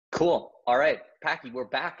Cool. All right, Packy, we're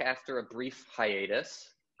back after a brief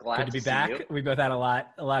hiatus. Good Glad to to be see you. back. We both had a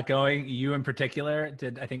lot going. You in particular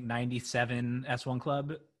did, I think, 97 S1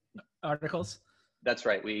 Club articles That's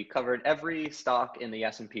right. We covered every stock in the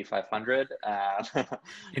S&P 500.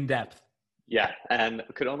 in depth. Yeah, and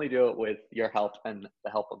could only do it with your help and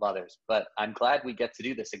the help of others. But I'm glad we get to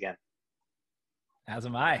do this again. As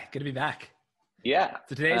am I. Good to be back. Yeah.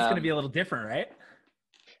 So today's going to be a little different, right?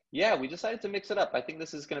 Yeah, we decided to mix it up. I think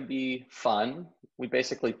this is going to be fun. We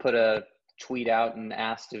basically put a tweet out and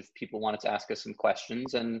asked if people wanted to ask us some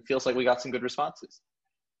questions, and feels like we got some good responses.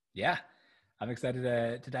 Yeah, I'm excited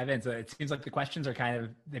to dive in. So it seems like the questions are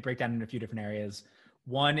they break down into a few different areas.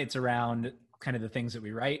 One, it's around kind of the things that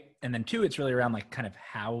we write. And then two, it's really around like kind of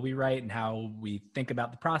how we write and how we think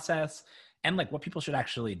about the process and like what people should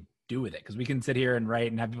actually do with it. Because we can sit here and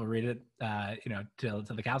write and have people read it, till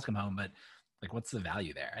the cows come home. But like, what's the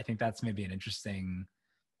value there? I think that's maybe an interesting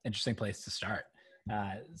place to start.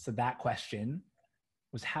 So that question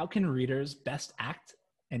was, how can readers best act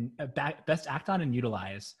on and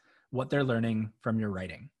utilize what they're learning from your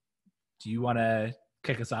writing? Do you want to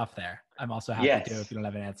kick us off there? I'm also happy to if you don't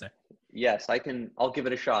have an answer. Yes, I can. I'll give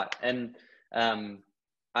it a shot. And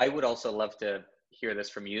I would also love to hear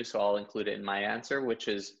this from you. So I'll include it in my answer, which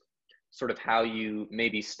is sort of how you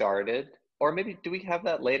maybe started, or maybe do we have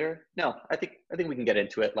that later? No, I think we can get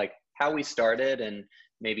into it, like how we started and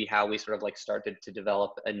maybe how we sort of like started to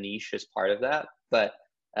develop a niche as part of that. But,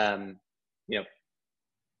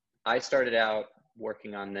 I started out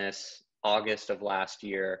working on this August of last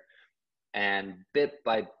year, and bit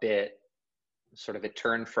by bit, sort of it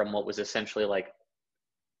turned from what was essentially like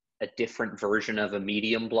a different version of a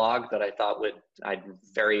Medium blog that I thought I'd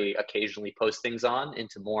very occasionally post things on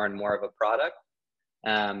into more and more of a product.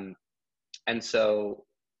 And so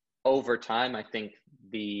over time, I think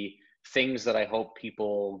the things that I hope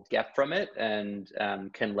people get from it and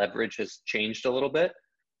can leverage has changed a little bit.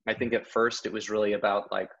 I think at first it was really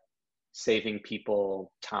about like saving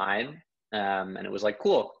people time. And it was like,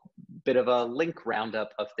 cool, bit of a link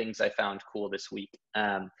roundup of things I found cool this week.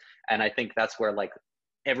 And I think that's where like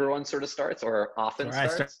everyone sort of starts, or often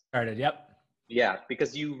starts. I started, yep. Yeah,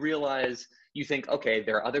 because you realize, you think, okay,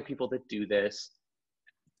 there are other people that do this.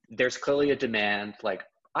 There's clearly a demand, like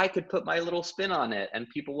I could put my little spin on it and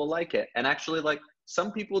people will like it. And actually, like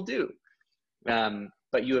some people do.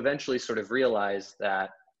 But you eventually sort of realize that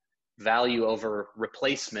value over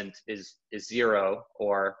replacement is zero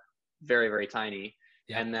or very, very tiny.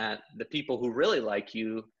 Yeah. And that the people who really like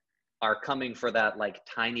you are coming for that like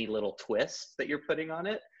tiny little twist that you're putting on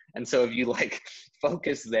it. And so if you like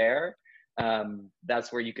focus there,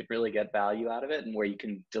 that's where you could really get value out of it and where you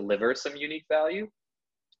can deliver some unique value.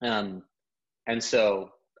 And so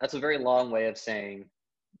that's a very long way of saying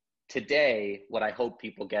today, what I hope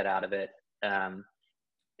people get out of it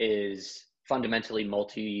is fundamentally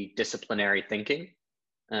multidisciplinary thinking,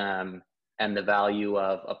 and the value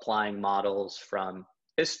of applying models from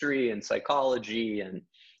history and psychology and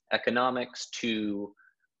economics to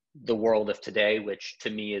the world of today, which to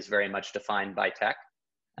me is very much defined by tech.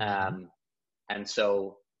 And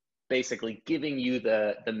so basically giving you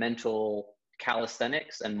the mental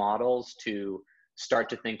calisthenics and models to start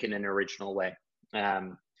to think in an original way.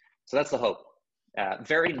 So that's the hope.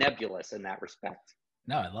 Very nebulous in that respect.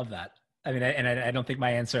 No, I love that. I mean, I don't think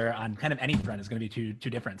my answer on kind of any front is going to be too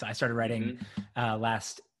different. So I started writing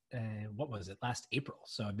last April.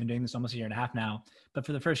 So I've been doing this almost a year and a half now. But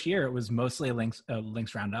for the first year, it was mostly a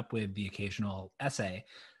links roundup with the occasional essay.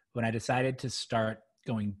 When I decided to start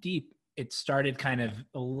going deep, it started kind of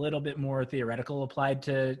a little bit more theoretical, applied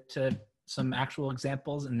to some actual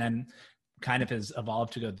examples, and then kind of has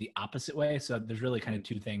evolved to go the opposite way. So there's really kind of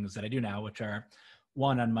two things that I do now, which are,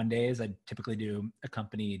 one, on Mondays, I typically do a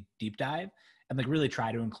company deep dive and like really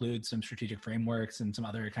try to include some strategic frameworks and some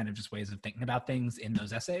other kind of just ways of thinking about things in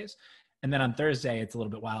those essays. And then on Thursday, it's a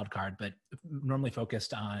little bit wild card, but normally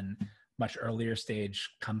focused on much earlier stage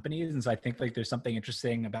companies. And so I think like there's something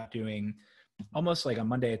interesting about doing almost like on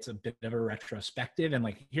Monday, it's a bit of a retrospective and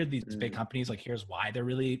like, here are these big companies, like here's why they're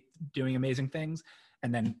really doing amazing things.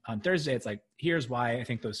 And then on Thursday, it's like, here's why I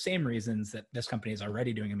think those same reasons that this company is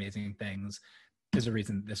already doing amazing things is a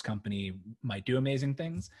reason this company might do amazing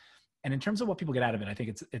things. And in terms of what people get out of it, I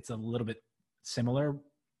think it's a little bit similar.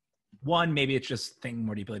 One, maybe it's just thinking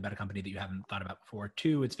more deeply about a company that you haven't thought about before.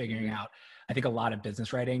 Two, it's figuring out, I think a lot of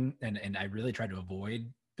business writing, and I really tried to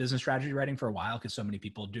avoid business strategy writing for a while because so many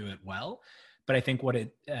people do it well. But I think what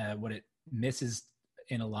it misses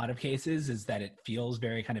in a lot of cases is that it feels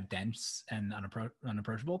very kind of dense and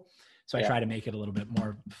unapproachable. So I try to make it a little bit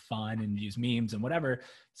more fun and use memes and whatever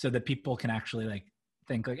so that people can actually like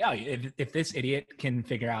think like, oh, if this idiot can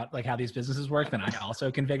figure out like how these businesses work, then I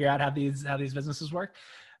also can figure out how these businesses work.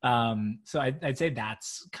 So I'd say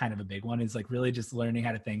that's kind of a big one, is like really just learning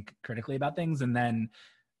how to think critically about things. And then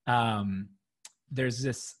there's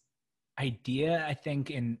this idea, I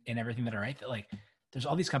think, in everything that I write, that like there's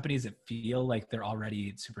all these companies that feel like they're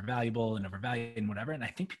already super valuable and overvalued and whatever. And I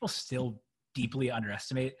think people still deeply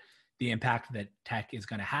underestimate the impact that tech is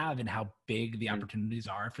going to have and how big the opportunities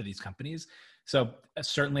are for these companies. So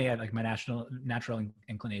certainly like my natural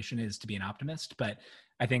inclination is to be an optimist, but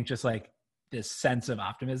I think just like this sense of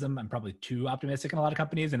optimism, I'm probably too optimistic in a lot of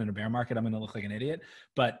companies, and in a bear market, I'm going to look like an idiot.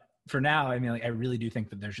 But for now, I mean, like, I really do think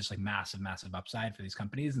that there's just like massive upside for these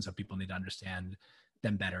companies. And so people need to understand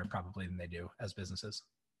them better probably than they do as businesses.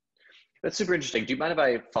 That's super interesting. Do you mind if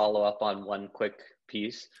I follow up on one quick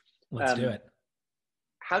piece? Let's do it.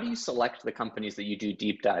 How do you select the companies that you do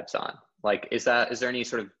deep dives on? Like, is there any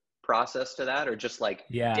sort of process to that, or just like,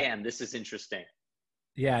 damn, this is interesting?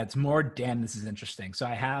 Yeah, it's more, damn, this is interesting. So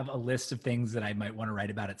I have a list of things that I might want to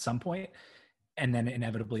write about at some point, and then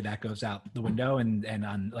inevitably that goes out the window. And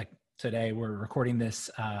on like today, we're recording this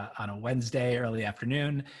on a Wednesday early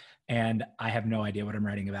afternoon, and I have no idea what I'm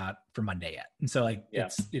writing about for Monday yet. And so like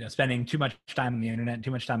it's, you know, spending too much time on the internet,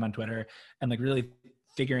 too much time on Twitter, and like really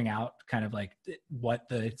figuring out kind of like what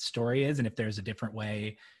the story is, and if there's a different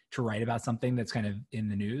way to write about something that's kind of in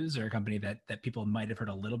the news, or a company that people might have heard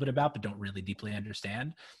a little bit about but don't really deeply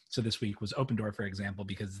understand. So this week was Open Door, for example,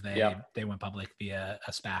 because they went public via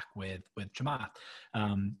a SPAC with Chamath.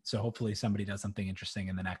 So hopefully somebody does something interesting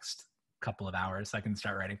in the next couple of hours so I can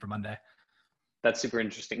start writing for Monday. That's super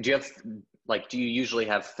interesting. Do you usually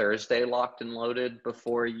have Thursday locked and loaded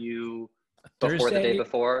before the day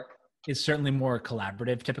before? Is certainly more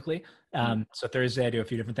collaborative typically. So Thursday I do a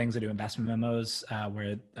few different things. I do investment memos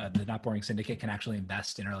where the Not Boring Syndicate can actually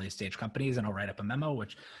invest in early stage companies, and I'll write up a memo,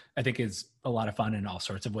 which I think is a lot of fun in all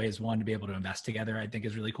sorts of ways. One, to be able to invest together, I think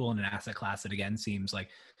is really cool in an asset class that again seems like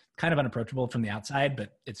kind of unapproachable from the outside,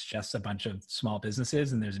 but it's just a bunch of small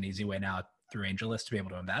businesses, and there's an easy way now through AngelList to be able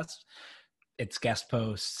to invest. It's guest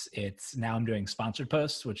posts. Now I'm doing sponsored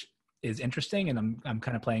posts, which is interesting, and I'm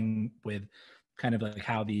kind of playing with kind of like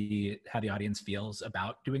how the audience feels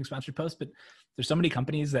about doing sponsored posts. But there's so many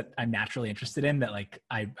companies that I'm naturally interested in that like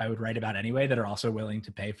I would write about anyway, that are also willing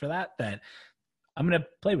to pay for that I'm going to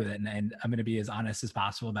play with it. And I'm going to be as honest as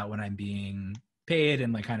possible about when I'm being paid,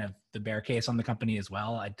 and like kind of the bear case on the company as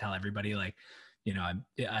well. I tell everybody like, you know,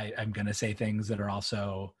 I'm going to say things that are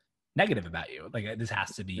also negative about you. Like this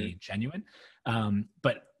has to be genuine.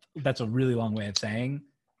 But that's a really long way of saying,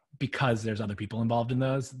 because there's other people involved in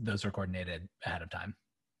those are coordinated ahead of time.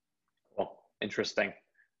 Cool. Interesting.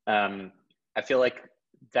 I feel like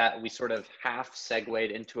that we sort of half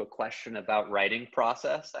segued into a question about writing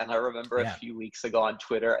process. And I remember a few weeks ago on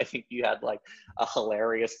Twitter, I think you had like a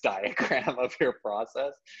hilarious diagram of your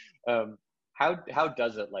process. How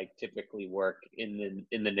does it like typically work in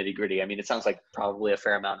the nitty gritty? I mean, it sounds like probably a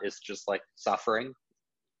fair amount is just like suffering.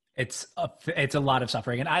 It's a lot of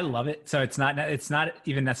suffering, and I love it. So it's not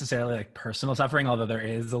even necessarily like personal suffering, although there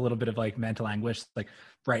is a little bit of like mental anguish. Like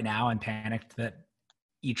right now I'm panicked that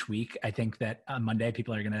each week I think that on Monday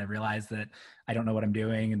people are going to realize that I don't know what I'm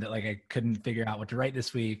doing, and that like I couldn't figure out what to write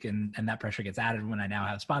this week, and that pressure gets added when I now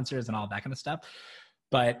have sponsors and all that kind of stuff.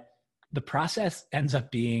 But the process ends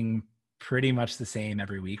up being pretty much the same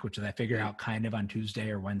every week, which is I figure out kind of on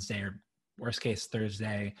Tuesday or Wednesday, or worst case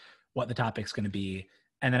Thursday, what the topic's going to be.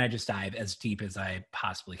 And then I just dive as deep as I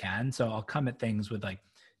possibly can. So I'll come at things with like,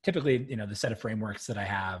 typically, you know, the set of frameworks that I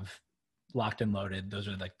have locked and loaded. Those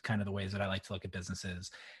are like kind of the ways that I like to look at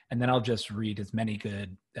businesses. And then I'll just read as many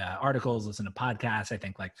good articles, listen to podcasts. I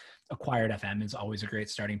think like Acquired FM is always a great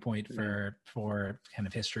starting point for kind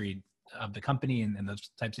of history of the company and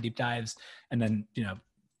those types of deep dives. And then, you know,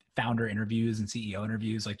 founder interviews and CEO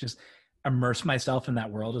interviews, like just immerse myself in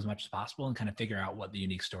that world as much as possible and kind of figure out what the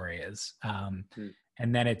unique story is.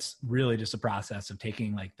 And then it's really just a process of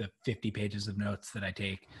taking like the 50 pages of notes that I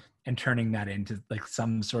take and turning that into like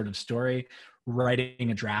some sort of story, writing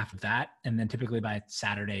a draft of that. And then typically by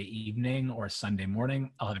Saturday evening or Sunday morning,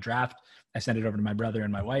 I'll have a draft. I send it over to my brother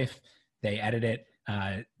and my wife. They edit it.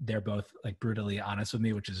 They're both like brutally honest with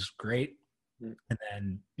me, which is great. And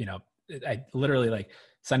then, you know, I literally like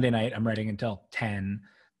Sunday night, I'm writing until 10.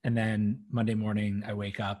 And then Monday morning I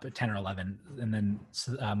wake up at 10 or 11. And then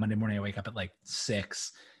Monday morning I wake up at like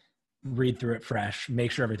 6, read through it fresh, make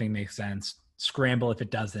sure everything makes sense, scramble if it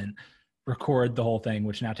doesn't, record the whole thing,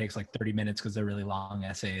 which now takes like 30 minutes because they're really long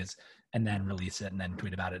essays, and then release it and then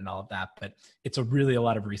tweet about it and all of that. But it's a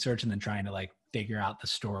lot of research, and then trying to like figure out the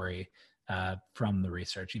story from the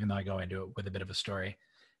research, even though I go into it with a bit of a story.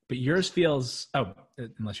 But yours feels,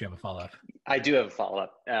 unless you have a follow-up. I do have a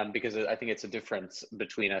follow-up because I think it's a difference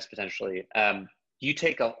between us potentially. You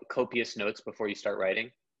take copious notes before you start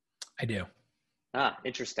writing? I do. Ah,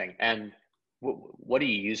 interesting. And what do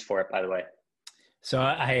you use for it, by the way? So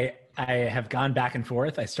I have gone back and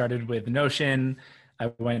forth. I started with Notion.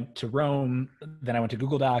 I went to Rome. Then I went to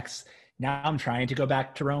Google Docs. Now I'm trying to go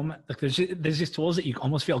back to Rome. Like there's these tools that you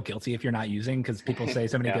almost feel guilty if you're not using because people say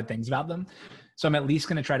so many Yeah. good things about them. So I'm at least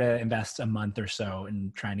going to try to invest a month or so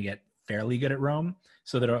in trying to get fairly good at Rome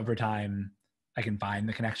so that over time I can find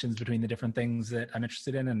the connections between the different things that I'm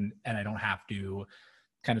interested in and I don't have to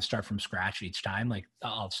kind of start from scratch each time. Like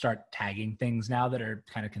I'll start tagging things now that are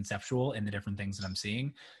kind of conceptual in the different things that I'm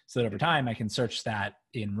seeing so that over time I can search that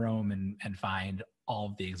in Rome and find all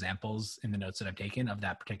of the examples in the notes that I've taken of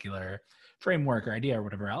that particular framework or idea or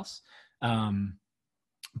whatever else.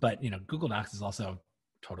 But Google Docs is also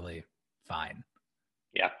totally fine.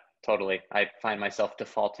 Yeah, totally. I find myself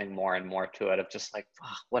defaulting more and more to it of just like,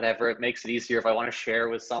 whatever, it makes it easier if I want to share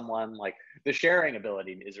with someone. Like the sharing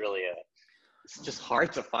ability is really it's just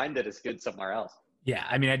hard to find it as good somewhere else. Yeah,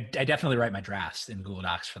 I mean, I definitely write my drafts in Google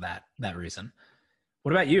Docs for that reason.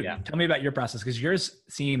 What about you? Yeah. Tell me about your process because yours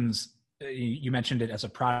seems, you mentioned it as a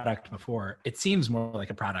product before. It seems more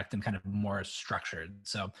like a product and kind of more structured.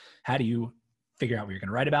 So how do you figure out what you're going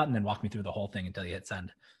to write about and then walk me through the whole thing until you hit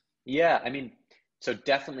send? Yeah, I mean, so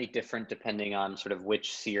definitely different depending on sort of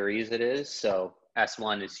which series it is. So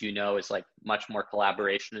S1, as you know, is like much more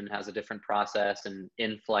collaboration and has a different process, and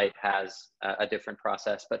In-Flight has a different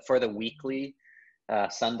process. But for the weekly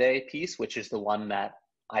Sunday piece, which is the one that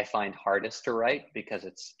I find hardest to write because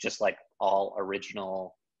it's just like all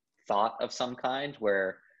original thought of some kind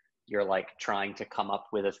where you're like trying to come up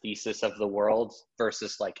with a thesis of the world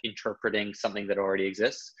versus like interpreting something that already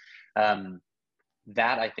exists.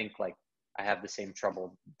 That I think like I have the same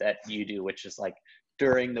trouble that you do, which is like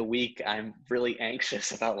during the week, I'm really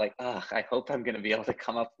anxious about like, I hope I'm going to be able to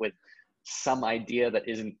come up with some idea that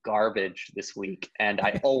isn't garbage this week. And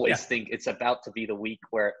I always think it's about to be the week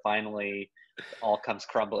where it finally all comes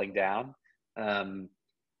crumbling down.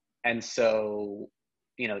 And so,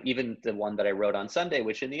 even the one that I wrote on Sunday,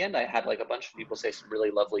 which in the end I had like a bunch of people say some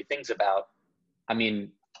really lovely things about, I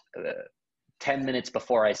mean, 10 minutes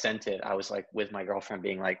before I sent it, I was like with my girlfriend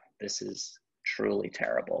being like, this is truly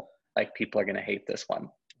terrible. Like people are going to hate this one.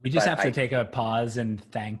 We just have to take a pause and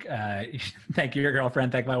thank your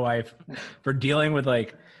girlfriend, thank my wife for dealing with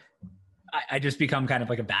like, I just become kind of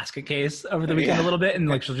like a basket case over the weekend a little bit. And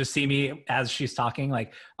like, she'll just see me as she's talking,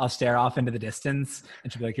 like I'll stare off into the distance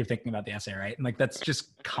and she'll be like, you're thinking about the essay, right? And like, that's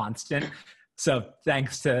just constant. So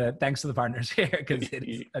thanks to the partners here because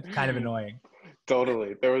it's kind of annoying.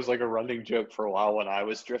 Totally. There was like a running joke for a while when I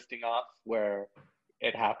was drifting off where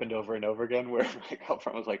it happened over and over again where my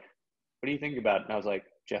girlfriend was like, what do you think about it? And I was like,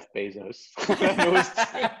 Jeff Bezos.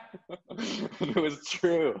 It was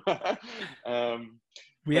true.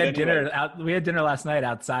 We had dinner last night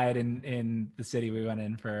outside in the city. We went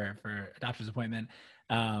in for a doctor's appointment.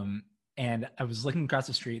 And I was looking across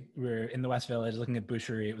the street. We were in the West Village looking at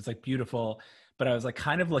Boucherie. It was like beautiful, but I was like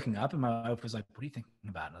kind of looking up and my wife was like, what are you thinking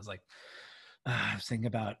about? And I was like, I was thinking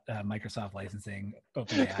about Microsoft licensing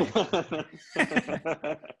OpenAI.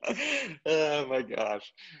 Oh my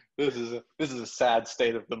gosh, this is a sad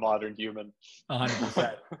state of the modern human.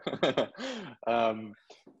 100%.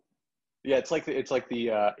 Yeah, it's like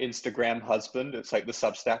the Instagram husband. It's like the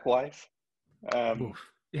Substack wife.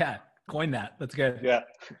 Yeah, coin that. That's good. Yeah.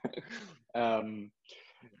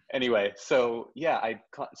 Anyway, so yeah, I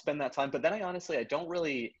spend that time, but then I don't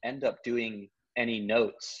really end up doing any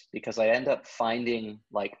notes because I end up finding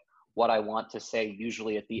like what I want to say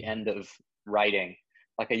usually at the end of writing.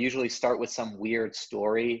 Like I usually start with some weird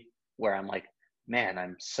story where I'm like, man,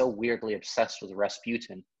 I'm so weirdly obsessed with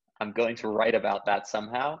Rasputin. I'm going to write about that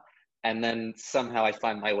somehow. And then somehow I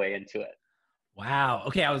find my way into it. Wow.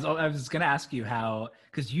 Okay. I was going to ask you how,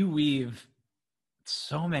 because you weave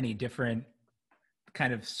so many different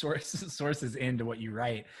kind of sources into what you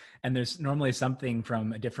write. And there's normally something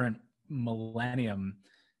from a different millennium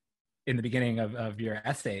in the beginning of your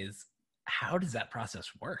essays. How does that process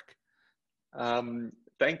work?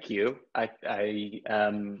 Thank you.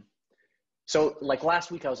 So like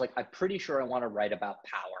last week, I was like, I'm pretty sure I want to write about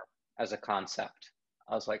power as a concept.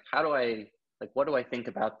 I was like, what do I think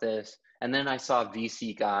about this? And then I saw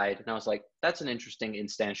VC Guide and I was like, that's an interesting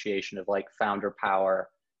instantiation of like founder power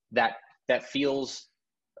that feels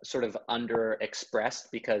sort of underexpressed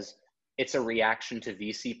because it's a reaction to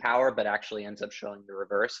VC power, but actually ends up showing the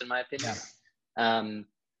reverse in my opinion. Yeah.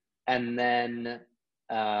 And then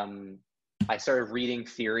I started reading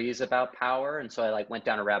theories about power. And so I like went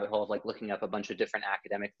down a rabbit hole of like looking up a bunch of different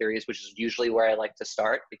academic theories, which is usually where I like to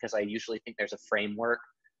start, because I usually think there's a framework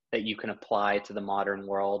that you can apply to the modern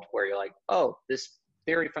world where you're like, oh, this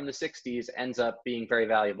theory from the 60s ends up being very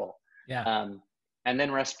valuable. Yeah. And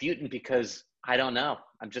then Rasputin, because I don't know,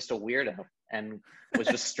 I'm just a weirdo and was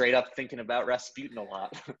just straight up thinking about Rasputin a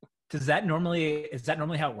lot. Is that normally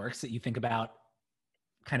how it works, that you think about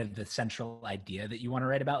kind of the central idea that you want to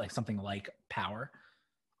write about, like something like power?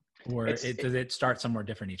 Or does it start somewhere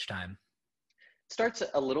different each time? Starts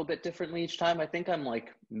a little bit differently each time. I think I'm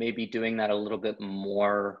like maybe doing that a little bit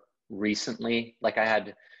more recently. Like I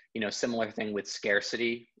had, similar thing with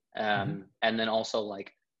scarcity. And then also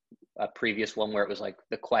like a previous one where it was like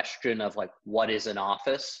the question of like, what is an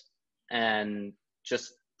office? And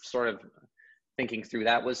just sort of thinking through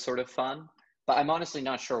that was sort of fun. But I'm honestly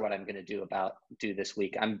not sure what I'm going to do this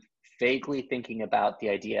week. I'm vaguely thinking about the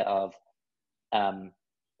idea of,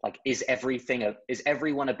 like, is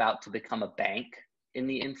everyone about to become a bank in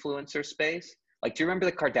the influencer space? Like, do you remember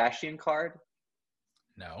the Kardashian card?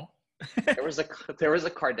 No. there was a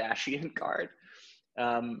Kardashian card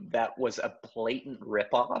that was a blatant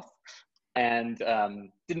ripoff and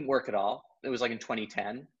didn't work at all. It was like in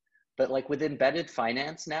 2010. But like with embedded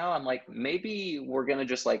finance now, I'm like, maybe we're gonna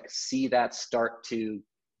just like see that start to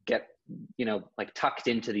get, like tucked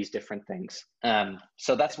into these different things.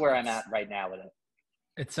 So that's where I'm at right now with it.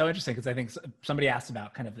 It's so interesting because I think somebody asked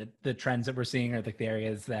about kind of the trends that we're seeing, or like the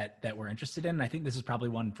areas that we're interested in. And I think this is probably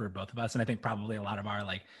one for both of us. And I think probably a lot of our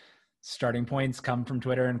like starting points come from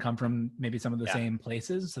Twitter and come from maybe some of the same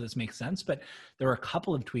places. So this makes sense. But there were a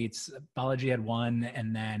couple of tweets. Balaji had one,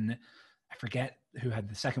 and then I forget who had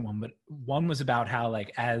the second one, but one was about how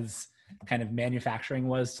like as kind of manufacturing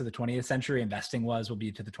was to the 20th century, investing will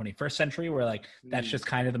be to the 21st century, where like that's just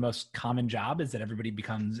kind of the most common job, is that everybody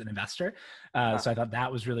becomes an investor. So I thought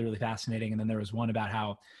that was really, really fascinating. And then there was one about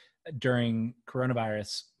how during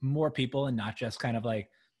coronavirus, more people, and not just kind of like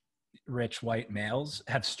rich white males,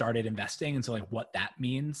 have started investing. And so like what that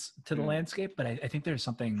means to the landscape. But I think there's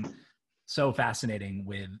something so fascinating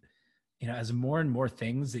with, as more and more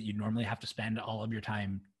things that you normally have to spend all of your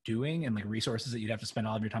time doing, and like resources that you'd have to spend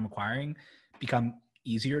all of your time acquiring, become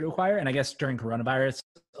easier to acquire. And I guess during coronavirus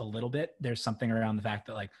a little bit, there's something around the fact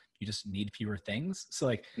that like you just need fewer things. So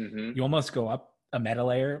like you almost go up a meta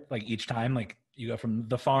layer, like each time, like you go from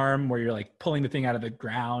the farm where you're like pulling the thing out of the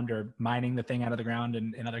ground or mining the thing out of the ground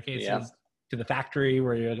in other cases, to the factory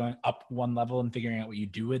where you're going up one level and figuring out what you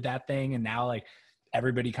do with that thing. And now like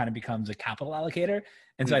everybody kind of becomes a capital allocator.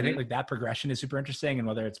 And so I think like that progression is super interesting. And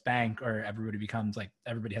whether it's bank or everybody becomes like,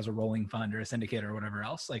 everybody has a rolling fund or a syndicate or whatever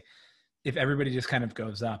else, like if everybody just kind of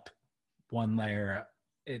goes up one layer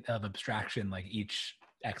of abstraction, like each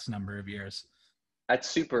X number of years. That's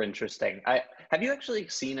super interesting. Have you actually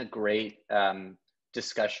seen a great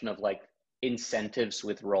discussion of like incentives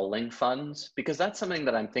with rolling funds? Because that's something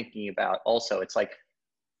that I'm thinking about also. It's like,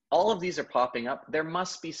 all of these are popping up. There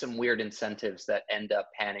must be some weird incentives that end up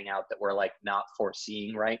panning out that we're like not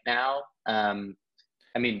foreseeing right now.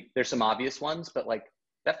 I mean, there's some obvious ones, but like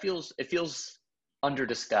it feels under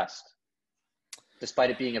discussed, despite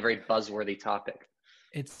it being a very buzzworthy topic.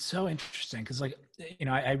 It's so interesting because like,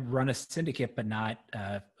 I run a syndicate, but not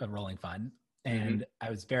a rolling fund. And I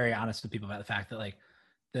was very honest with people about the fact that like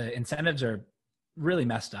the incentives are really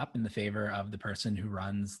messed up in the favor of the person who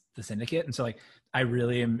runs the syndicate. And so like, I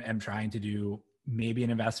really am trying to do maybe an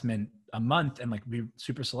investment a month and like be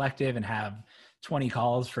super selective and have 20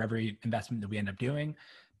 calls for every investment that we end up doing.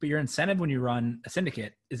 But your incentive when you run a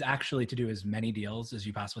syndicate is actually to do as many deals as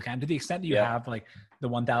you possibly can, to the extent that you have like the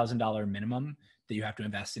 $1,000 minimum that you have to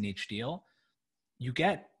invest in each deal. You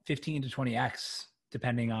get 15 to 20x,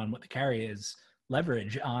 depending on what the carry is,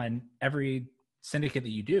 leverage on every syndicate that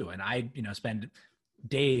you do. And I, spend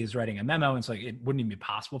days writing a memo. And so like, it wouldn't even be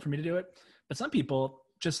possible for me to do it. But some people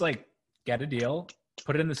just like get a deal,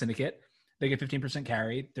 put it in the syndicate, they get 15%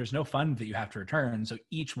 carry. There's no fund that you have to return. So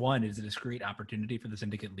each one is a discrete opportunity for the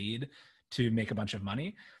syndicate lead to make a bunch of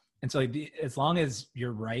money. And so like as long as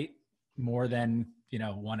you're right more than,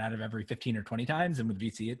 one out of every 15 or 20 times, and with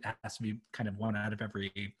VC, it has to be kind of one out of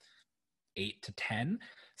every 8 to 10.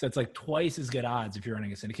 So it's like twice as good odds if you're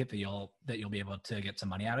running a syndicate that you'll be able to get some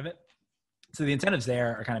money out of it. So the incentives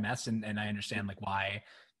there are kind of messed, and I understand like why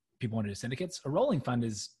people want to do syndicates. A rolling fund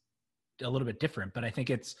is a little bit different, but I think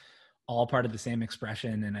it's all part of the same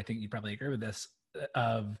expression. And I think you probably agree with this,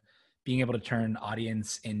 of being able to turn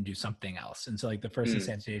audience into something else. And so like the first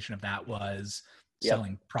instantiation of that was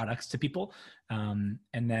selling products to people. And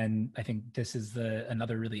then I think this is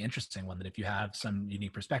another really interesting one, that if you have some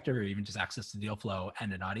unique perspective or even just access to deal flow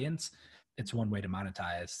and an audience, it's one way to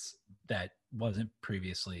monetize that wasn't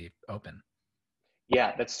previously open.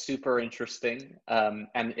 Yeah, that's super interesting. And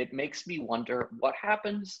it makes me wonder what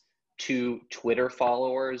happens to Twitter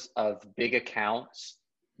followers of big accounts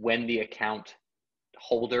when the account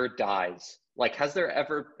holder dies. Like, has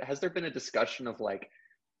there been a discussion of like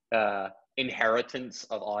inheritance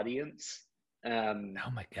of audience? Oh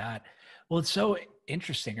my God. Well, it's so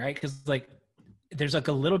interesting, right? Because like there's like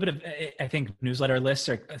a little bit of, I think newsletter lists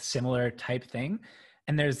are a similar type thing.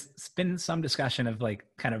 And there's been some discussion of like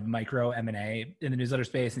kind of micro M&A in the newsletter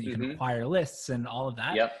space, and you can acquire lists and all of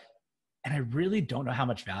that. Yep. And I really don't know how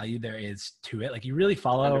much value there is to it. Like you really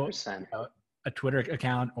follow 100%. a Twitter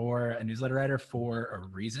account or a newsletter writer for a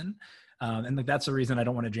reason. And like, that's the reason I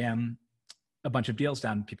don't want to jam a bunch of deals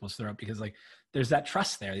down people's throat, because like there's that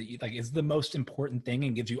trust there that you, like is the most important thing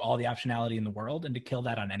and gives you all the optionality in the world. And to kill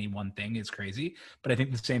that on any one thing is crazy. But I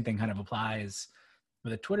think the same thing kind of applies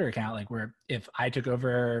with a Twitter account, like where if I took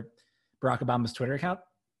over Barack Obama's Twitter account,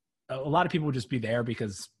 a lot of people would just be there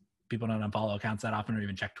because people don't unfollow accounts that often or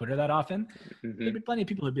even check Twitter that often. There'd be plenty of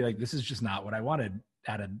people who'd be like, this is just not what I wanted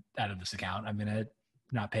out of this account. I'm going to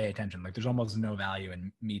not pay attention. Like there's almost no value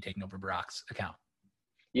in me taking over Barack's account.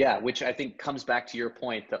 Yeah, which I think comes back to your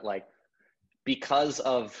point that like, because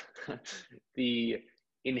of the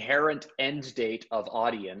inherent end date of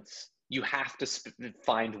audience, you have to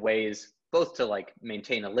find ways both to like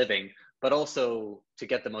maintain a living, but also to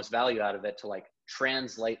get the most value out of it, to like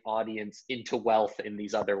translate audience into wealth in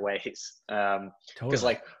these other ways. Because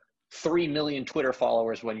like 3 million Twitter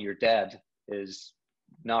followers when you're dead is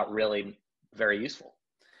not really very useful.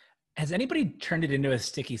 Has anybody turned it into a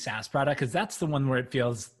sticky SaaS product? Because that's the one where it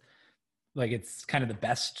feels like it's kind of the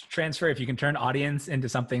best transfer. If you can turn audience into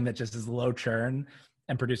something that just is low churn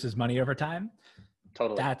and produces money over time,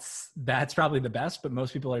 totally, that's probably the best. But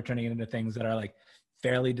most people are turning it into things that are like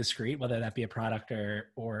fairly discrete, whether that be a product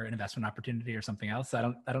or an investment opportunity or something else.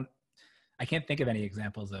 I can't think of any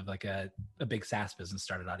examples of like a big SaaS business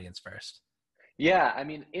started audience first. Yeah, I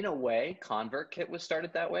mean, in a way, ConvertKit was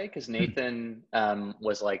started that way because Nathan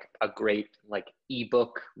was like a great like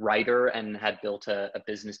ebook writer and had built a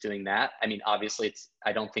business doing that. I mean, obviously,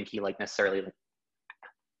 I don't think he like necessarily like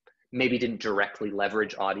maybe didn't directly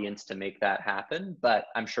leverage audience to make that happen, but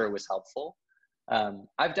I'm sure it was helpful.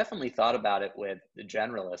 I've definitely thought about it with the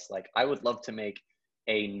Generalists. Like, I would love to make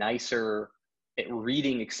a nicer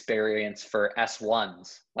reading experience for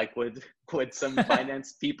S1s. Like, would some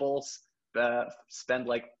finance people spend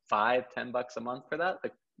like $5-10 a month for that?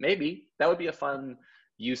 Like, maybe that would be a fun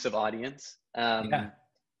use of audience. Yeah.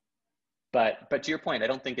 But to your point, I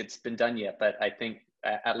don't think it's been done yet, but I think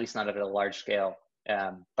at least not at a large scale.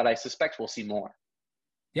 But I suspect we'll see more.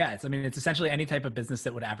 Yeah, it's essentially any type of business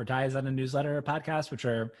that would advertise on a newsletter or podcast, which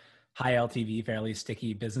are high LTV, fairly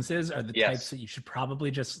sticky businesses, are the types that you should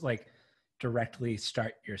probably just like directly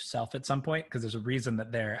start yourself at some point, because there's a reason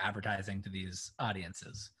that they're advertising to these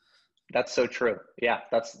audiences. That's so true. Yeah,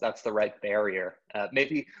 that's the right barrier.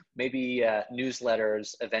 Maybe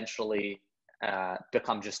newsletters eventually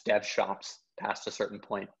become just dev shops past a certain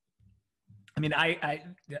point. I mean,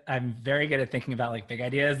 I'm very good at thinking about like big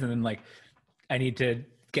ideas, and then like I need to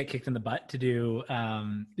get kicked in the butt to do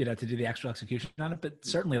to do the actual execution on it. But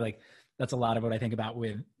certainly like that's a lot of what I think about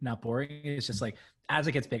with Not Boring. It's just like, as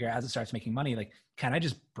it gets bigger, as it starts making money, like, can I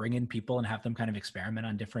just bring in people and have them kind of experiment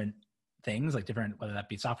on different things, like different, whether that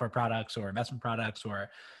be software products or investment products or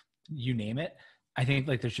you name it. I think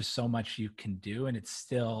like there's just so much you can do, and it's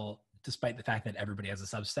still, despite the fact that everybody has a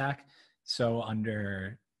Substack, so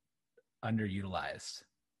underutilized.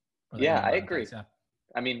 Yeah, I agree. Yeah.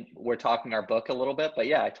 I mean, we're talking our book a little bit, but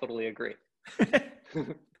yeah, I totally agree.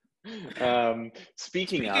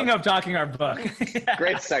 Speaking of talking our book.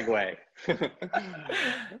 Great segue.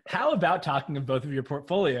 How about talking of both of your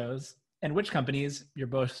portfolios and which companies you're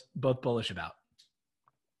both bullish about?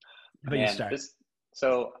 How about you start?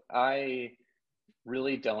 So I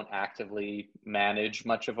really don't actively manage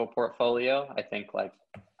much of a portfolio. I think like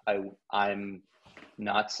I'm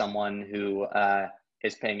not someone who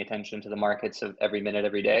is paying attention to the markets of every minute,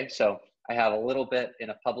 every day. So I have a little bit in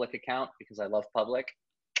a public account because I love public.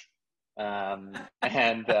 What's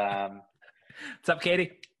up,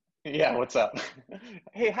 Katie? Yeah, what's up?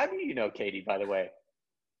 Hey, how do you know Katie, by the way?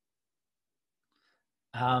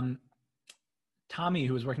 Tommy,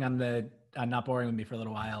 who was working on Not Boring with me for a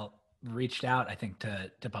little while, reached out, I think,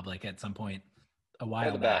 to public at some point a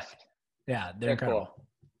while back. Best. Yeah, they're incredible. Cool.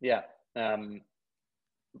 Yeah.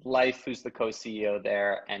 Life, who's the co-CEO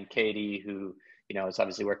there, and Katie, who, is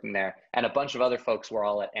obviously working there, and a bunch of other folks were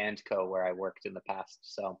all at Andco where I worked in the past.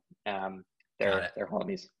 So Got it. they're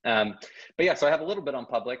homies. But yeah, so I have a little bit on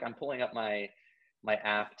public. I'm pulling up my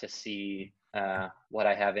app to see what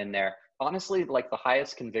I have in there. Honestly, like the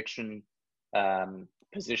highest conviction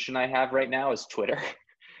position I have right now is Twitter.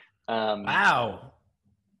 Wow.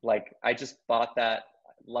 Like I just bought that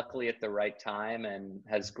luckily at the right time and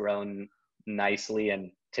has grown nicely.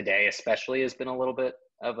 And today especially has been a little bit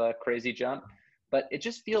of a crazy jump, but it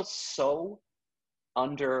just feels so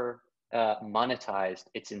under monetized.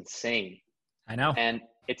 It's insane. I know. And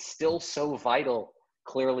it's still so vital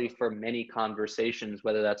clearly for many conversations,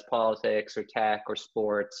 whether that's politics or tech or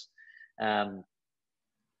sports. And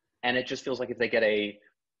it just feels like if they get a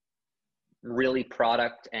really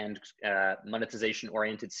product and monetization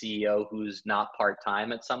oriented CEO who's not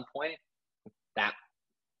part-time at some point, that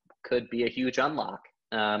could be a huge unlock.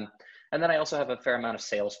 And then I also have a fair amount of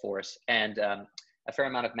Salesforce and a fair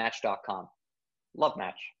amount of Match.com. Love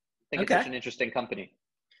Match. I think it's such an interesting company.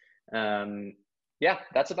 Yeah,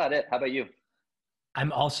 that's about it. How about you?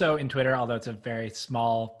 I'm also in Twitter, although it's a very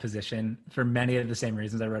small position for many of the same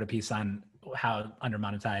reasons. I wrote a piece on how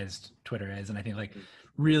undermonetized Twitter is. And I think like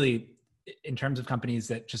really in terms of companies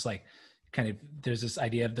that just like kind of, there's this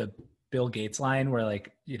idea of the Bill Gates line where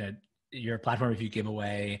like, you know, your platform, if you give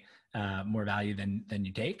away more value than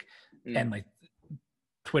you take. And like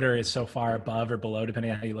Twitter is so far above or below,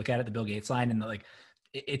 depending on how you look at it, the Bill Gates line. And like,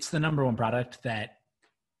 it's the number one product that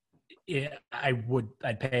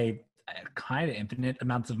I'd pay kind of infinite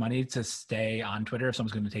amounts of money to stay on Twitter if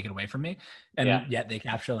someone's going to take it away from me. And yet they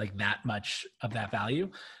capture like that much of that value.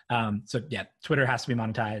 So yeah, Twitter has to be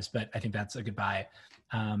monetized, but I think that's a good buy.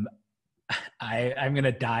 I'm going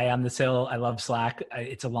to die on this hill. I love Slack.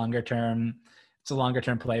 It's a longer term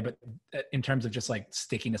play, but in terms of just like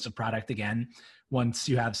stickiness of product, again, once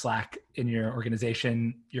you have Slack in your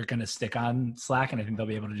organization, you're going to stick on Slack. And I think they'll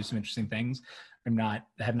be able to do some interesting things. I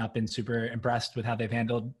have not been super impressed with how they've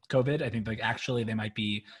handled COVID. I think like actually they might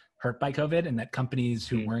be hurt by COVID, and that companies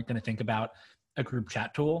who weren't going to think about a group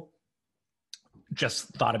chat tool just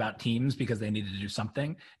thought about Teams because they needed to do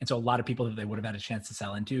something. And so a lot of people that they would have had a chance to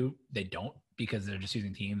sell into, they don't, because they're just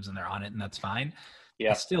using Teams and they're on it, and that's fine.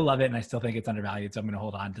 I still love it, and I still think it's undervalued. So I'm going to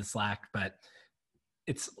hold on to Slack, but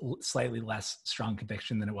it's slightly less strong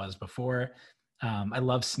conviction than it was before. I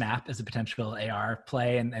love Snap as a potential AR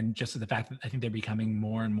play, and just the fact that I think they're becoming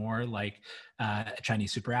more and more like a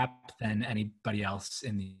Chinese super app than anybody else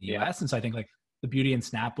in the US. And so I think like the beauty in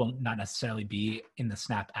Snap will not necessarily be in the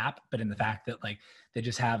Snap app, but in the fact that like they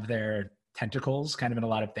just have their tentacles kind of in a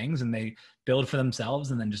lot of things, and they build for themselves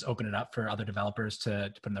and then just open it up for other developers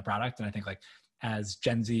to put in their product. And I think like as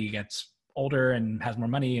Gen Z gets older and has more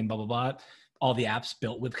money and blah, blah, blah, all the apps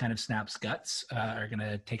built with kind of Snap's guts are going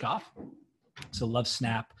to take off. So love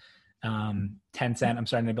Snap. Tencent, I'm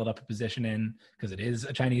starting to build up a position in because it is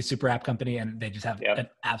a Chinese super app company, and they just have an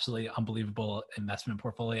absolutely unbelievable investment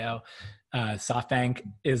portfolio. SoftBank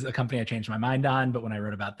is a company I changed my mind on, but when I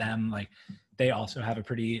wrote about them, like they also have a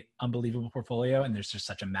pretty unbelievable portfolio, and there's just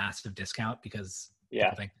such a massive discount because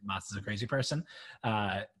people think Moss is a crazy person.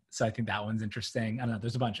 So I think that one's interesting. I don't know.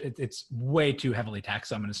 There's a bunch. It's way too heavily tech,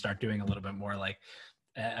 so I'm going to start doing a little bit more like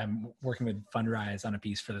I'm working with Fundrise on a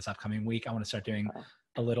piece for this upcoming week. I want to start doing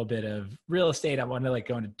a little bit of real estate. I want to like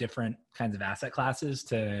go into different kinds of asset classes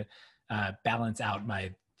to balance out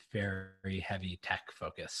my very heavy tech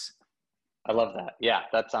focus. I love that. Yeah,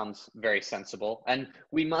 that sounds very sensible. And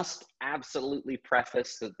we must absolutely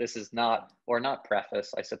preface that this is not, or not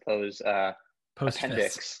preface, I suppose,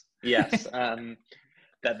 appendix. Yes.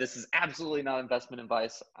 That this is absolutely not investment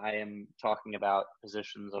advice. I am talking about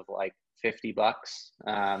positions of like $50.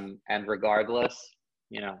 And regardless,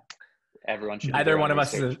 you know, everyone should. Neither one of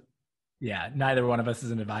us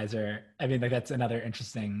is an advisor. I mean, like that's another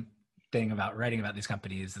interesting thing about writing about these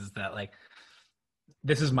companies is that like,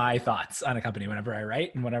 this is my thoughts on a company whenever I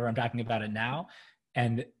write and whenever I'm talking about it now.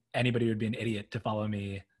 And anybody would be an idiot to follow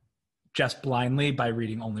me just blindly by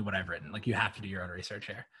reading only what I've written. Like you have to do your own research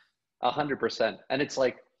here. 100%. And it's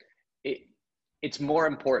like, it's more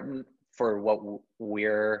important for what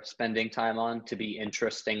we're spending time on to be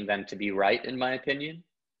interesting than to be right, in my opinion.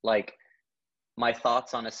 Like my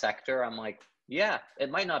thoughts on a sector, I'm like, yeah, it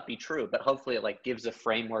might not be true, but hopefully it like gives a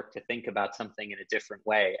framework to think about something in a different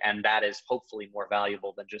way. And that is hopefully more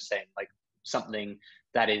valuable than just saying like something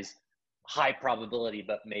that is high probability,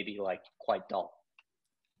 but maybe like quite dull.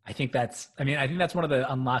 I think that's one of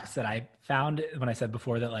the unlocks that I found when I said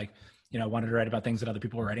before that like, you know, I wanted to write about things that other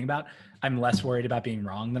people were writing about. I'm less worried about being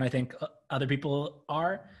wrong than I think other people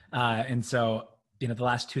are. And so, you know, the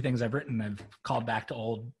last two things I've written, I've called back to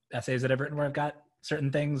old essays that I've written where I've got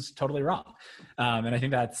certain things totally wrong. And I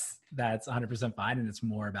think that's 100% fine. And it's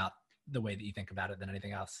more about the way that you think about it than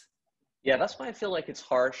anything else. Yeah, that's why I feel like it's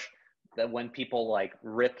harsh that when people like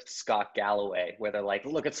rip Scott Galloway, where they're like,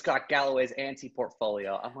 look at Scott Galloway's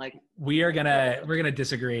anti-portfolio. I'm like, we're gonna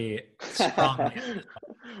disagree strongly.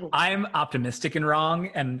 I'm optimistic and wrong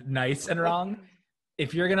and nice and wrong.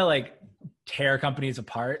 If you're gonna like tear companies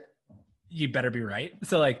apart, you better be right.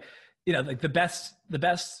 So like, like the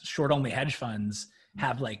best short only hedge funds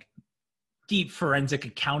have like deep forensic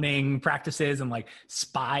accounting practices and like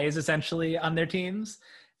spies essentially on their teams.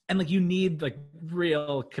 And like you need like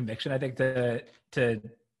real conviction, I think, to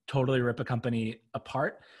totally rip a company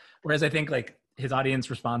apart. Whereas I think like his audience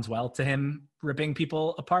responds well to him ripping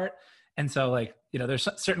people apart. And so like, there's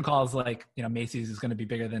certain calls like, Macy's is going to be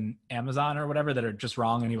bigger than Amazon or whatever that are just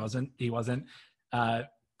wrong. And he wasn't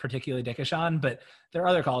particularly dickish on, but there are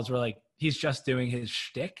other calls where like, he's just doing his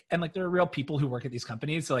shtick. And like, there are real people who work at these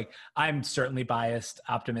companies. So like, I'm certainly biased,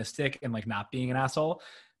 optimistic, and like not being an asshole.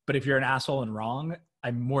 But if you're an asshole and wrong,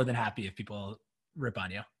 I'm more than happy if people rip on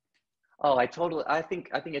you. Oh, I think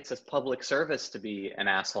it's a public service to be an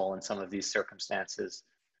asshole in some of these circumstances.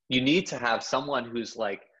 You need to have someone who's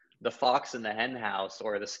like the fox in the hen house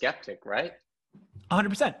or the skeptic, right?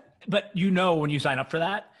 100%. But when you sign up for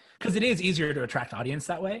that, because it is easier to attract audience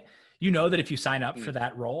that way, that if you sign up for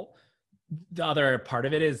that role, the other part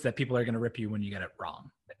of it is that people are going to rip you when you get it wrong.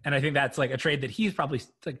 And I think that's like a trade that he's probably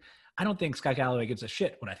like, I don't think Scott Galloway gives a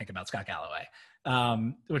shit when I think about Scott Galloway,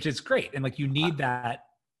 which is great. And like, you need that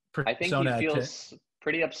persona. I think he feels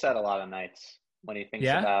pretty upset a lot of nights when he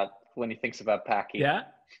thinks about Packy. Yeah.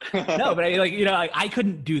 No, but I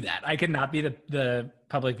couldn't do that. I could not be the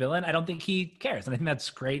public villain. I don't think he cares. And I think that's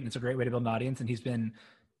great. And it's a great way to build an audience. And he's been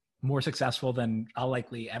more successful than I'll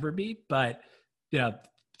likely ever be. But,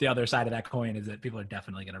 the other side of that coin is that people are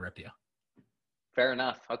definitely going to rip you. Fair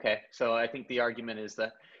enough. Okay. So I think the argument is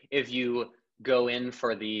that if you go in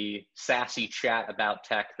for the sassy chat about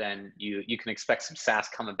tech, then you can expect some sass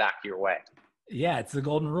coming back your way. Yeah, it's the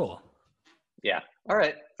golden rule. Yeah. All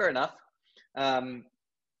right. Fair enough.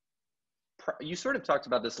 You sort of talked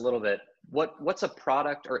about this a little bit. What's a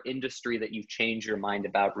product or industry that you've changed your mind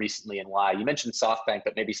about recently, and why? You mentioned SoftBank,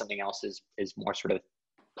 but maybe something else is more sort of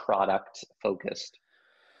product focused.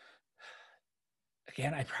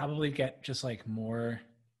 Again, I probably get just like more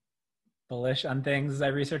bullish on things as I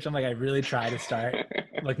research them. Like I really try to start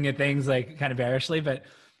looking at things like kind of bearishly, but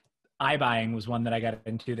iBuying was one that I got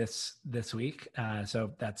into this week.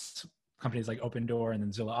 So that's companies like Open Door and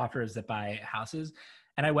then Zillow Offers that buy houses.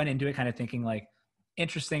 And I went into it kind of thinking like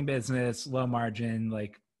interesting business, low margin,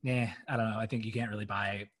 like, I don't know. I think you can't really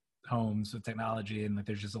buy homes with technology and like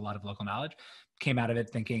there's just a lot of local knowledge. Came out of it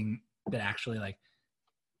thinking that actually like,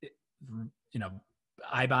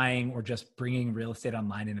 iBuying or just bringing real estate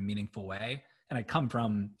online in a meaningful way. And I come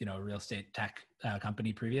from, a real estate tech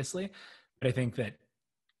company previously, but I think that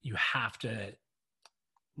you have to,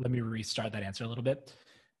 let me restart that answer a little bit.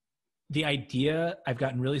 The idea, I've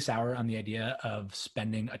gotten really sour on the idea of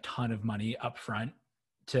spending a ton of money up front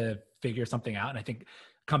to figure something out. And I think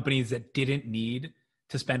companies that didn't need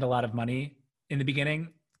to spend a lot of money in the beginning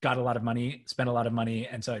got a lot of money, spent a lot of money.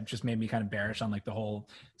 And so it just made me kind of bearish on like the whole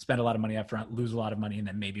spend a lot of money up front, lose a lot of money, and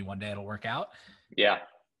then maybe one day it'll work out. Yeah.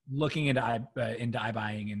 Looking into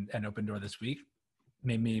iBuying and Open Door this week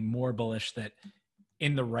made me more bullish that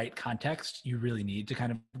in the right context, you really need to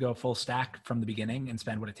kind of go full stack from the beginning and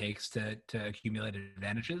spend what it takes to accumulate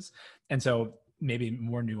advantages. And so maybe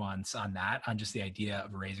more nuance on that, on just the idea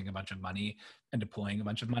of raising a bunch of money and deploying a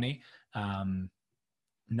bunch of money. I'm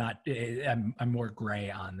more gray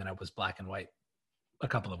on than I was black and white a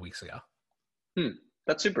couple of weeks ago.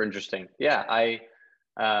 That's super interesting. Yeah. I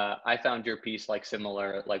found your piece like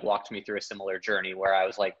similar, like walked me through a similar journey where I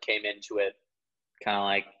was like, came into it kind of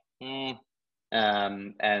like,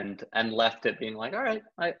 and left it being like, all right,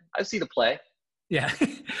 I see the play. Yeah.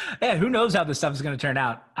 Yeah. Who knows how this stuff is going to turn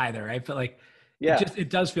out either. I feel like it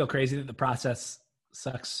does feel crazy that the process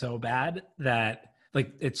sucks so bad that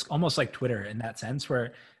like, it's almost like Twitter in that sense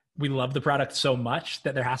where we love the product so much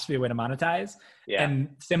that there has to be a way to monetize. Yeah.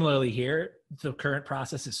 And similarly here, the current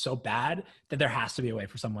process is so bad that there has to be a way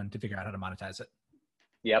for someone to figure out how to monetize it.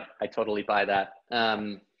 Yep. I totally buy that.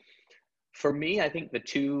 For me, I think the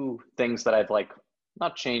two things that I've like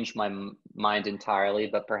not changed my mind entirely,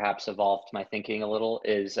 but perhaps evolved my thinking a little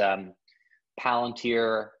is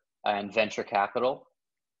Palantir and venture capital.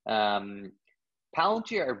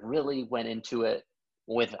 Palantir, I really went into it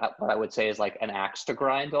with what I would say is like an axe to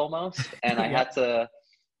grind almost. And I had to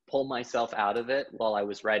pull myself out of it while I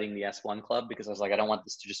was writing the S1 Club because I was like, I don't want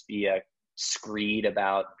this to just be a screed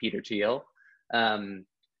about Peter Thiel.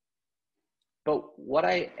 But what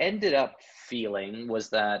I ended up feeling was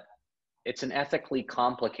that it's an ethically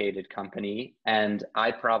complicated company, and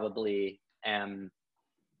I probably am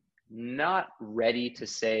not ready to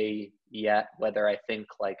say yet whether I think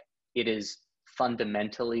like it is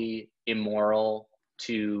fundamentally immoral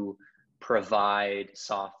to provide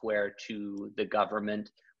software to the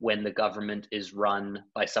government when the government is run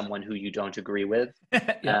by someone who you don't agree with.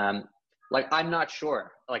 Yep. Like, I'm not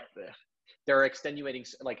sure. Like, there are extenuating,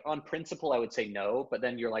 like on principle, I would say no, but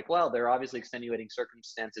then you're like, well, there are obviously extenuating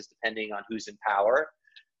circumstances depending on who's in power.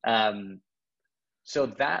 So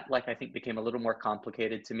that, like, I think became a little more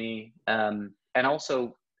complicated to me. And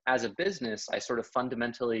also, as a business, I sort of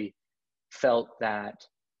fundamentally felt that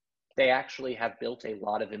they actually have built a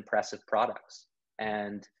lot of impressive products,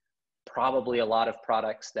 and probably a lot of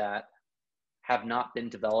products that have not been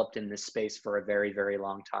developed in this space for a very, very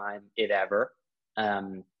long time, if ever.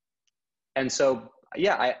 And so,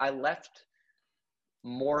 yeah, I left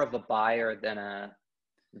more of a buyer than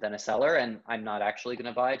a seller, and I'm not actually going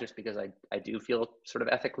to buy just because I do feel sort of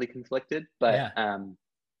ethically conflicted, but Yeah.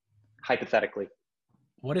 Hypothetically.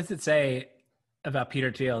 What does it say about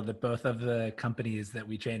Peter Thiel that both of the companies that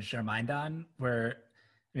we changed our mind on were,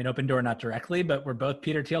 I mean, Open Door not directly, but we're both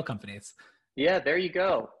Peter Thiel companies? Yeah, there you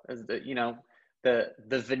go. The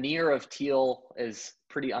veneer of Thiel is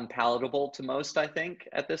pretty unpalatable to most, I think,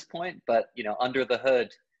 at this point. But under the hood,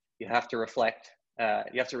 you have to reflect.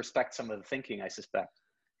 You have to respect some of the thinking, I suspect.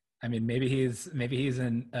 I mean, maybe he's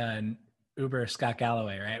an Uber Scott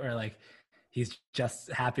Galloway, right? Where like he's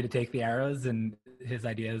just happy to take the arrows, and his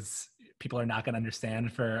ideas people are not going to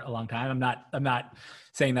understand for a long time. I'm not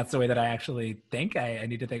saying that's the way that I actually think. I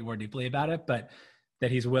need to think more deeply about it, but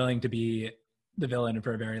that he's willing to be the villain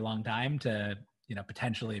for a very long time to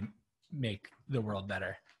potentially make the world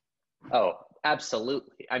better. Oh,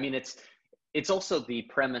 absolutely. I mean, it's also the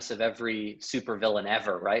premise of every supervillain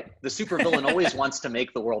ever, right? The supervillain always wants to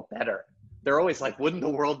make the world better. They're always like, wouldn't the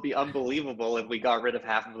world be unbelievable if we got rid of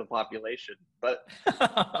half of the population? But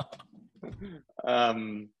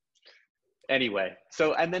anyway,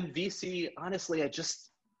 so, and then VC, honestly, it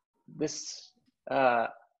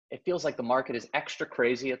feels like the market is extra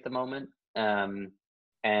crazy at the moment. And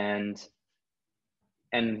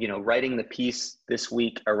writing the piece this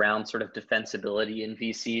week around sort of defensibility in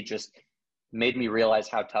VC just made me realize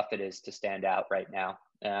how tough it is to stand out right now.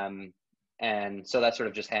 And so that sort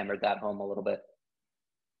of just hammered that home a little bit.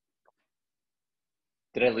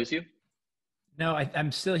 Did I lose you? No,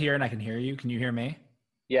 I'm still here and I can hear you. Can you hear me?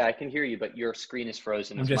 Yeah, I can hear you, but your screen is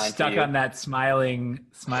frozen. I'm just stuck on that smiling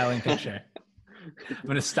picture. I'm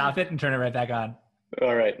going to stop it and turn it right back on.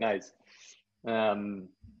 All right, nice. There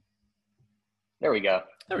we go.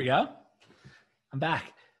 There we go. I'm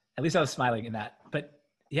back. At least I was smiling in that. But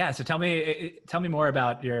yeah, so tell me more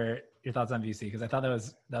about your thoughts on VC, because I thought that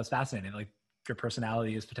was fascinating. Like, your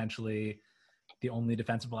personality is potentially the only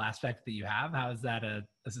defensible aspect that you have. How is that a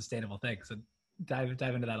sustainable thing? So dive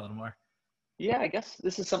into that a little more. Yeah, I guess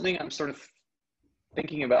this is something I'm sort of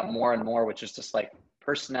thinking about more and more, which is just like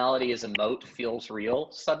personality as a moat feels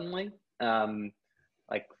real suddenly.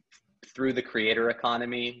 Like through the creator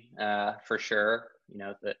economy, for sure.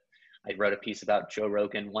 That I wrote a piece about Joe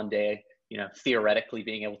Rogan one day, theoretically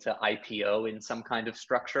being able to IPO in some kind of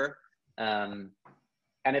structure. And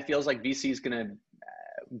it feels like VC is going to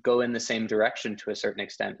go in the same direction to a certain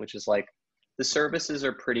extent, which is like the services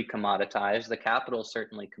are pretty commoditized. The capital is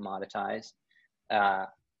certainly commoditized.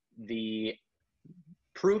 The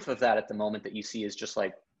proof of that at the moment that you see is just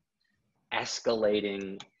like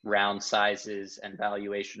escalating round sizes and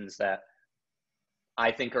valuations that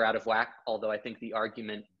I think are out of whack. Although I think the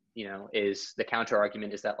argument, is the counter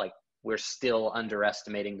argument is that like we're still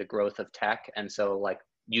underestimating the growth of tech. And so like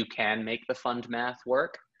you can make the fund math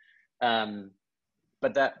work.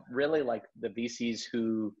 But that really, like, the VCs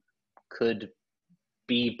who could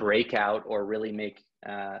be breakout or really make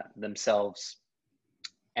themselves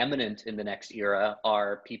eminent in the next era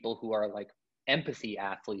are people who are like empathy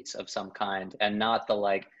athletes of some kind, and not the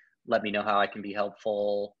like, let me know how I can be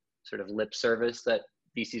helpful sort of lip service that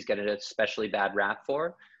VCs get an especially bad rap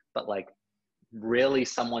for, but like really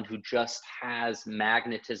someone who just has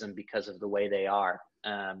magnetism because of the way they are.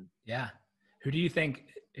 Yeah. Who do you think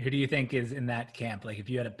is in that camp? Like, if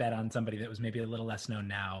you had to bet on somebody that was maybe a little less known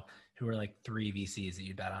now, who are like 3 VCs that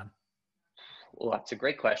you'd bet on? Well, that's a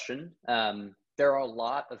great question. There are a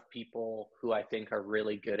lot of people who I think are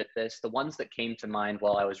really good at this. The ones that came to mind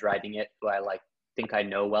while I was writing it, who I like think I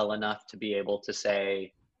know well enough to be able to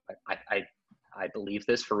say, I believe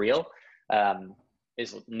this for real,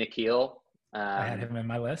 is Nikhil. I had him in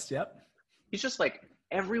my list. Yep. He's just like,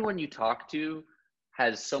 everyone you talk to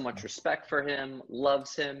has so much respect for him,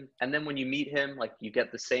 loves him. And then when you meet him, like you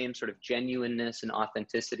get the same sort of genuineness and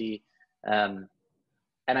authenticity. And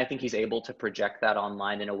I think he's able to project that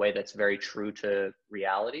online in a way that's very true to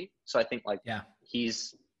reality. So I think like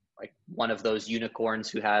he's like one of those unicorns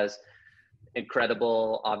who has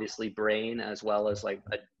incredible, obviously, brain as well as like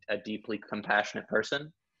a deeply compassionate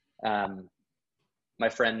person. My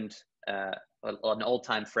friend, an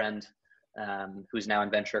old-time friend, who's now in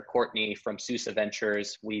venture, Courtney from Sousa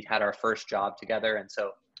Ventures, we had our first job together. And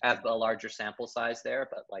so I have a larger sample size there,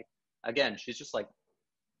 but like, again, she's just like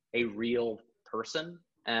a real person.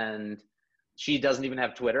 And she doesn't even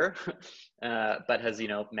have Twitter, but has,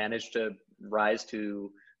 managed to rise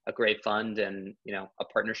to a great fund and, a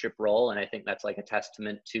partnership role. And I think that's like a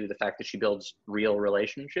testament to the fact that she builds real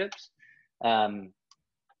relationships. And,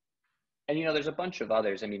 there's a bunch of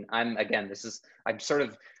others. I mean, I'm sort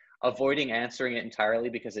of avoiding answering it entirely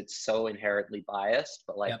because it's so inherently biased,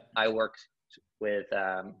 but like I worked with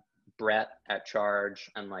Brett at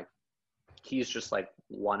Charge, and like, he's just like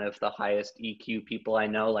one of the highest EQ people I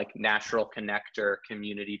know, like natural connector,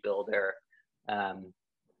 community builder.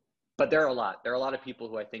 But there are a lot of people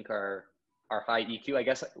who I think are high EQ. I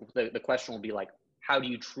guess the question will be like, how do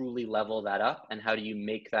you truly level that up, and how do you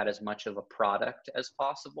make that as much of a product as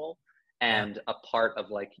possible and a part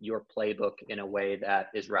of like your playbook in a way that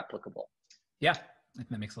is replicable? Yeah,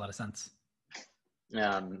 that makes a lot of sense.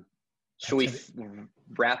 Should we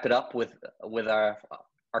wrap it up with our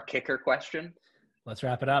kicker question? Let's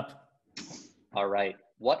wrap it up. All right.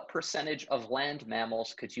 What percentage of land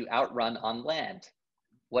mammals could you outrun on land?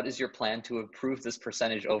 What is your plan to improve this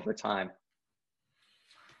percentage over time?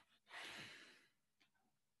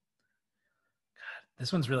 God,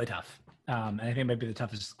 this one's really tough. And I think it might be the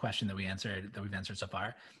toughest question that we've answered so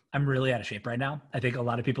far. I'm really out of shape right now. I think a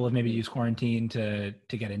lot of people have maybe used quarantine to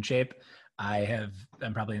get in shape. I'm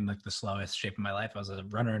probably in like the slowest shape of my life. I was a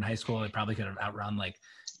runner in high school. I probably could have outrun like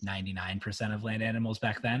 99% of land animals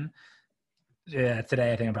back then. Yeah,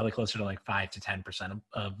 today I think I'm probably closer to like 5 to 10%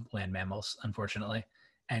 of land mammals, unfortunately.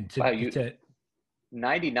 And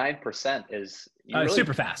 99% is really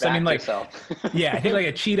super fast. I mean, like, yeah, I think like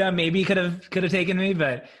a cheetah maybe could have taken me,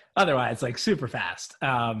 but otherwise, like super fast.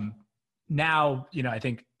 Now, I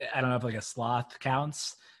think, I don't know if like a sloth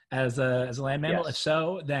counts as a land mammal. Yes. If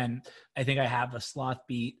so, then I think I have a sloth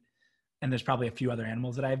beat, and there's probably a few other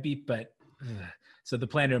animals that I've beat. But so the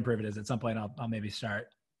plan to improve it is at some point I'll maybe start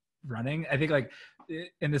running. I think like,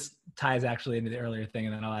 and this ties actually into the earlier thing,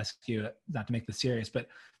 and then I'll ask you not to make this serious, but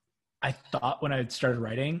I thought when I started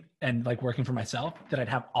writing and like working for myself that I'd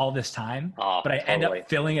have all this time, but I end up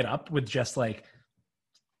filling it up with just like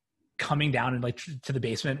coming down and like to the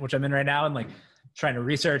basement, which I'm in right now, and like trying to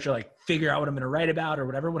research or like figure out what I'm going to write about or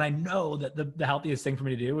whatever, when I know that the healthiest thing for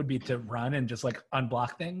me to do would be to run and just like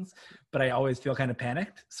unblock things. But I always feel kind of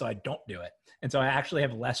panicked, so I don't do it. And so I actually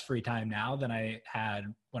have less free time now than I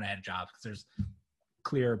had when I had a job, because there's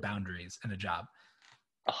clear boundaries in a job.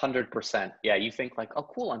 100%. Yeah. You think like, oh,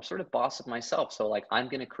 cool, I'm sort of boss of myself. So like, I'm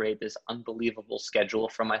going to create this unbelievable schedule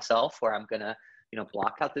for myself where I'm going to,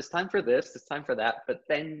 block out this time for this time for that. But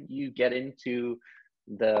then you get into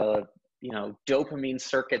the, dopamine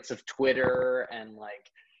circuits of Twitter, and like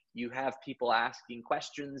you have people asking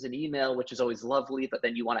questions in email, which is always lovely, but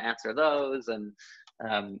then you want to answer those. And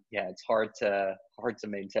it's hard to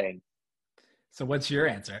maintain. So what's your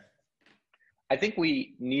answer? I think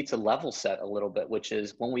we need to level set a little bit, which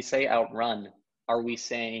is when we say outrun, are we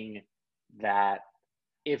saying that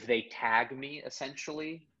if they tag me,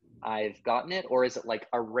 essentially, I've gotten it? Or is it like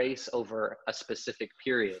a race over a specific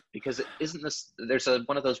period? Because there's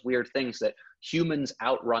one of those weird things that humans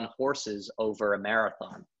outrun horses over a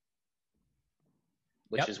marathon,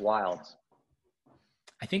 which is wild.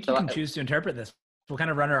 I think you can choose to interpret this. What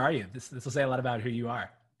kind of runner are you? This will say a lot about who you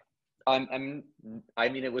are. I mean,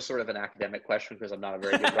 it was sort of an academic question because I'm not a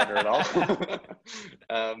very good runner at all.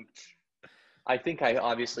 I think I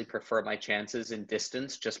obviously prefer my chances in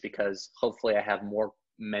distance, just because hopefully I have more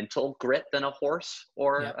mental grit than a horse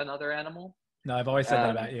or another animal. No, I've always said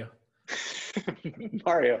that about you.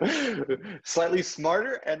 Mario, slightly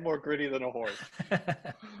smarter and more gritty than a horse.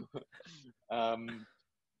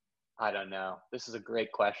 I don't know. This is a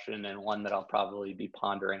great question, and one that I'll probably be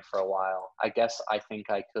pondering for a while. I guess I think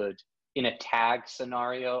I could, in a tag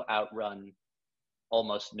scenario, outrun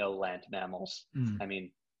almost no land mammals. I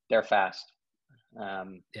mean, they're fast.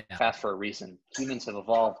 Fast for a reason. Humans have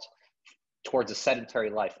evolved towards a sedentary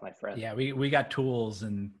life, my friend. Yeah, we got tools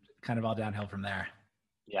and kind of all downhill from there.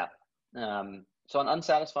 Yeah. So an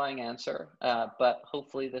unsatisfying answer, but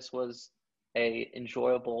hopefully this was a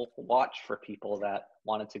enjoyable watch for people that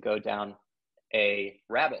wanted to go down a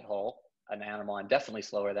rabbit hole, an animal I'm definitely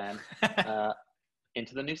slower than,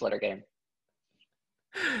 into the newsletter game.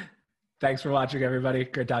 Thanks for watching, everybody.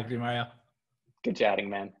 Good talking to you, Mario. Good chatting,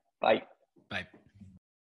 man. Bye. Bye.